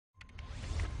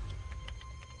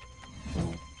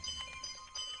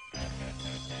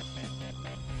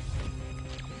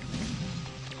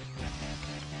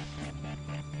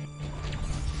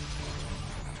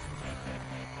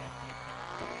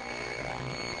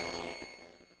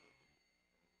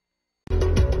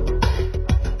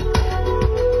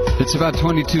It's about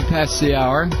 22 past the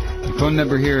hour. The phone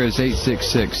number here is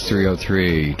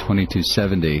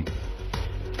 866-303-2270.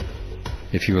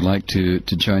 If you would like to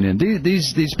join in.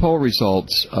 These poll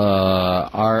results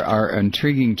are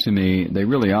intriguing to me. They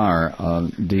really are.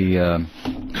 The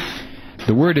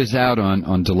word is out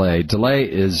on delay. Delay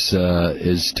is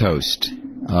toast.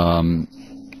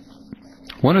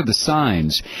 One of the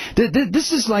signs,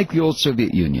 this is like the old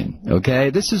Soviet Union,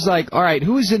 okay? This is like, all right,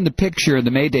 who was in the picture of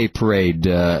the May Day parade?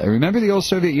 Remember the old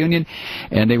Soviet Union?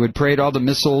 And they would parade all the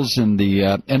missiles and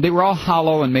they were all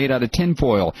hollow and made out of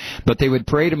tinfoil, but they would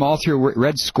parade them all through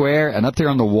Red Square, and up there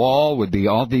on the wall would be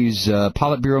all these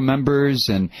Politburo members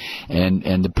and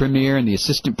the premier and the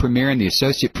assistant premier and the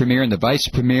associate premier and the vice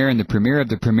premier and the premier of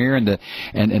the premier and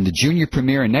the junior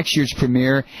premier and next year's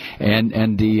premier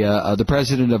and the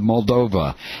president of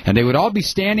Moldova. And they would all be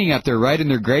standing up there, right, in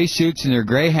their gray suits and their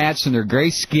gray hats and their gray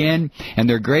skin and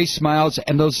their gray smiles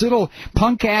and those little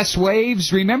punk-ass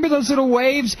waves. Remember those little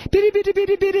waves? Bitty, bitty,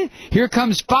 bitty, bitty. Here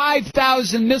comes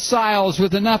 5,000 missiles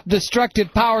with enough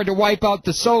destructive power to wipe out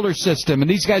the solar system.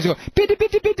 And these guys go, bitty,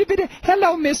 bitty, bitty, bitty.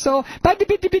 Hello, missile. Bitty,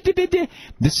 bitty, bitty, bitty.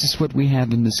 This is what we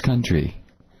have in this country.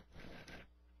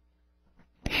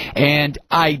 And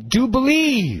I do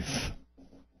believe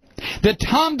that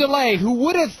Tom DeLay, who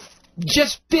would have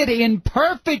just fit in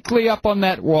perfectly up on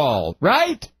that wall,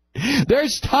 right?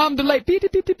 There's Tom DeLay.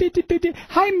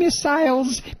 Hi,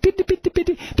 missiles.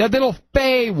 That little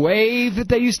fey wave that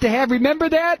they used to have. Remember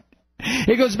that?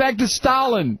 It goes back to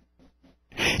Stalin.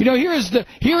 You know, here is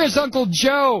Uncle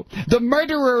Joe, the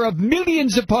murderer of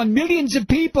millions upon millions of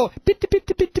people, with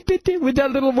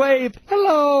that little wave.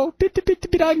 Hello,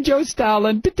 I'm Joe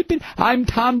Stalin. I'm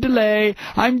Tom DeLay.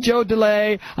 I'm Joe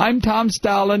DeLay. I'm Tom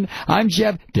Stalin. I'm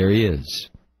Jeff. There he is.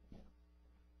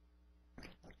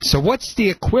 So what's the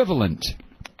equivalent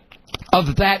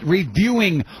of that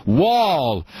reviewing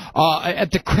wall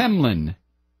at the Kremlin?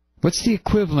 What's the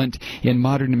equivalent in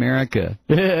modern America?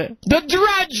 The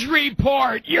Drudge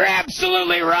Report! You're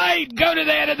absolutely right! Go to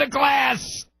the head of the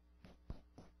class!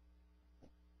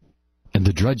 And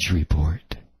the Drudge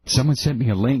Report. Someone sent me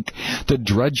a link. The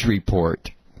Drudge Report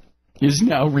is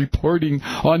now reporting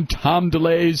on Tom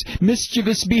DeLay's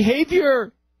mischievous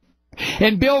behavior.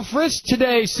 And Bill Frist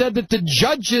today said that the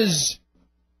judges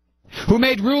who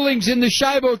made rulings in the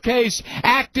Shibo case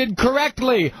acted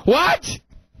correctly. What?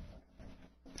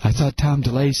 I thought Tom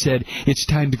DeLay said it's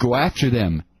time to go after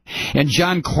them. And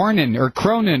John Cronin or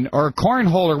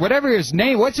Cornhole or whatever his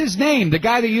name, what's his name? The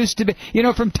guy that used to be,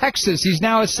 from Texas. He's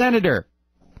now a senator.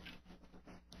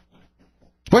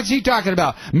 What's he talking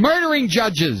about? Murdering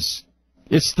judges.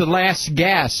 It's the last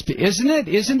gasp, isn't it?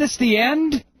 Isn't this the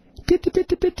end?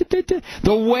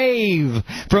 The wave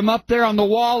from up there on the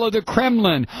wall of the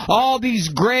Kremlin. All these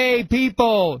gray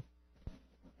people.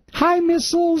 Hi,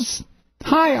 missiles.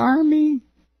 Hi, army.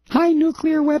 Hi,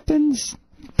 nuclear weapons.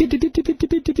 So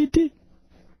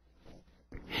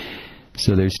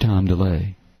there's Tom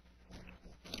DeLay.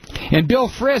 And Bill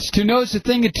Frist, who knows a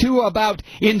thing or two about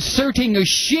inserting a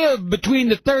shiv between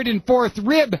the third and fourth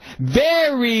rib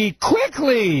very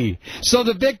quickly so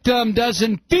the victim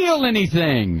doesn't feel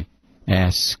anything.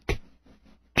 Ask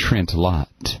Trent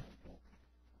Lott.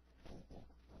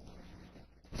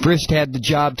 Frist had the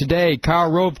job today. Karl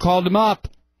Rove called him up.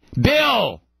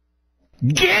 Bill!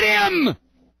 Get him!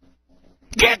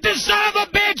 Get the son of a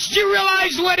bitch! Do you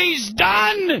realize what he's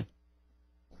done?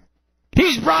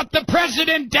 He's brought the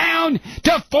president down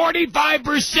to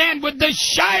 45% with the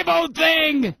Shibo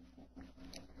thing!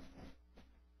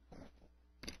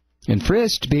 And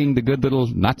Frist, being the good little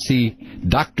Nazi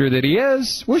doctor that he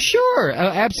is, well, sure,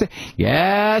 absolutely.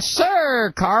 Yes,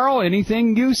 sir, Carl,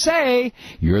 anything you say.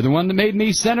 You're the one that made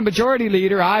me Senate Majority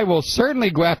Leader. I will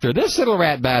certainly go after this little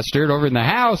rat bastard over in the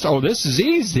House. Oh, this is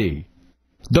easy.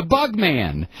 The bug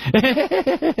man.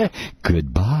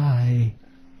 Goodbye.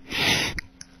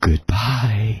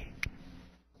 Goodbye.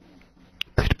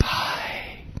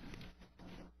 Goodbye.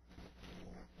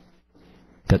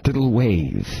 That little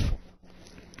wave.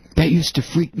 That used to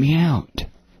freak me out.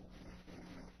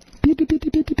 That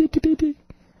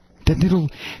little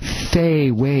fey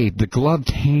wave, the gloved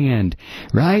hand,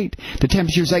 right? The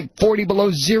temperature's like 40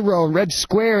 below zero in Red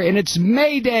Square, and it's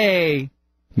May Day.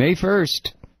 May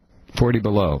 1st, 40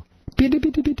 below.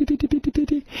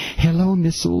 Hello,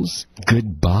 missiles.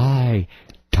 Goodbye,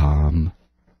 Tom.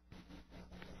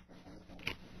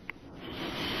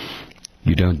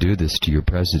 You don't do this to your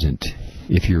president.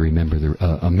 If you remember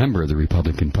a member of the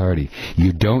Republican Party,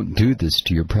 you don't do this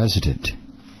to your president.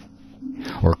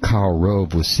 Or Karl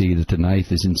Rove will see that the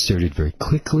knife is inserted very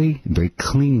quickly and very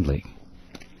cleanly.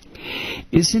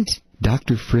 Isn't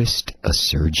Dr. Frist a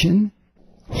surgeon?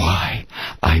 Why,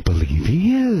 I believe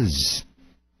he is.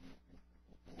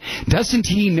 Doesn't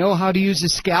he know how to use a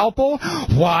scalpel?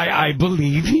 Why, I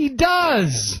believe he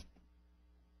does.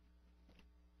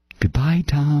 Goodbye,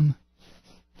 Tom.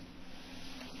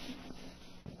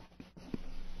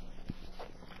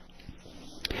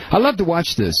 I love to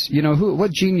watch this. You know,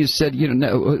 what genius said,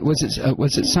 was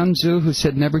it Sun Tzu who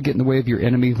said, never get in the way of your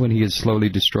enemy when he is slowly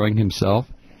destroying himself?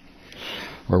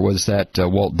 Or was that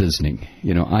Walt Disney?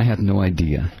 You know, I have no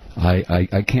idea.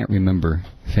 I can't remember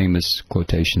famous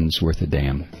quotations worth a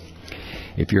damn.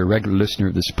 If you're a regular listener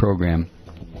of this program,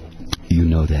 you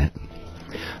know that.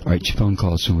 All right, your phone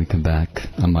calls when we come back.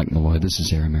 I'm Mike Malloy. This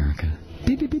is Air America.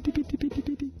 Beep, beep, beep, beep.